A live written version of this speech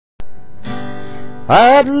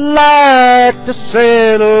I'd like to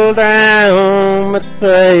settle down, but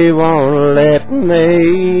they won't let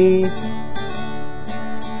me.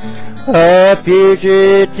 A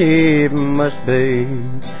fugitive must be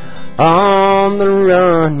on the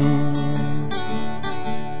run.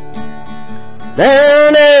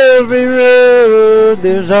 Down every road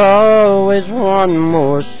there's always one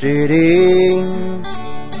more city.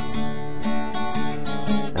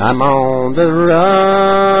 I'm on the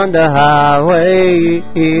run, the highway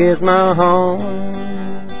is my home.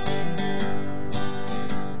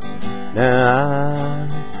 Now I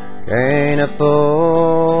can't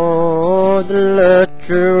afford the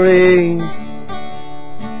luxury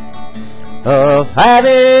of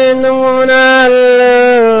having the one I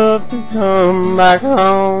love to come back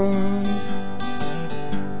home.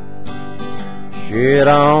 She'd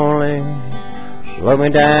only slow me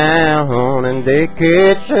down and they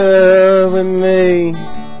catch up with me.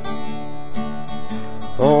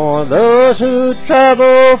 For those who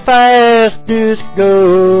travel fast, this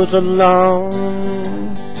goes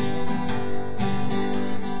along.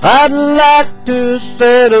 I'd like to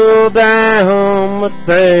settle down, but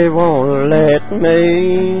they won't let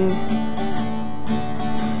me.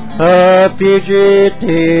 A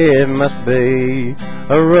fugitive must be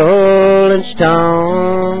a rolling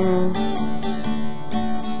stone.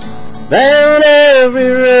 Down every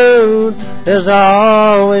road there's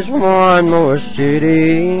always one more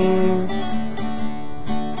city.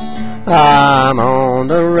 I'm on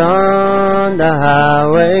the run, the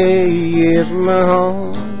highway is my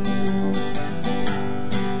home.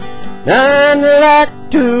 I'd like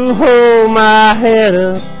to hold my head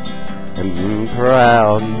up and be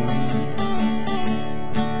proud,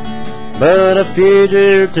 but a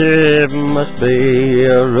fugitive must be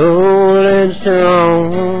a rolling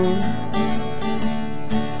stone.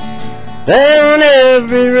 Down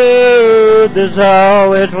every road there's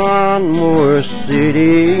always one more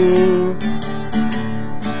city,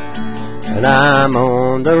 and I'm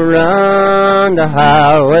on the run, the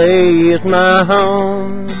highway is my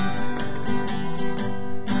home.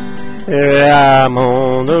 Yeah, I'm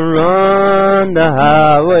on the run, the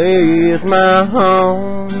highway is my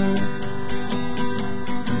home.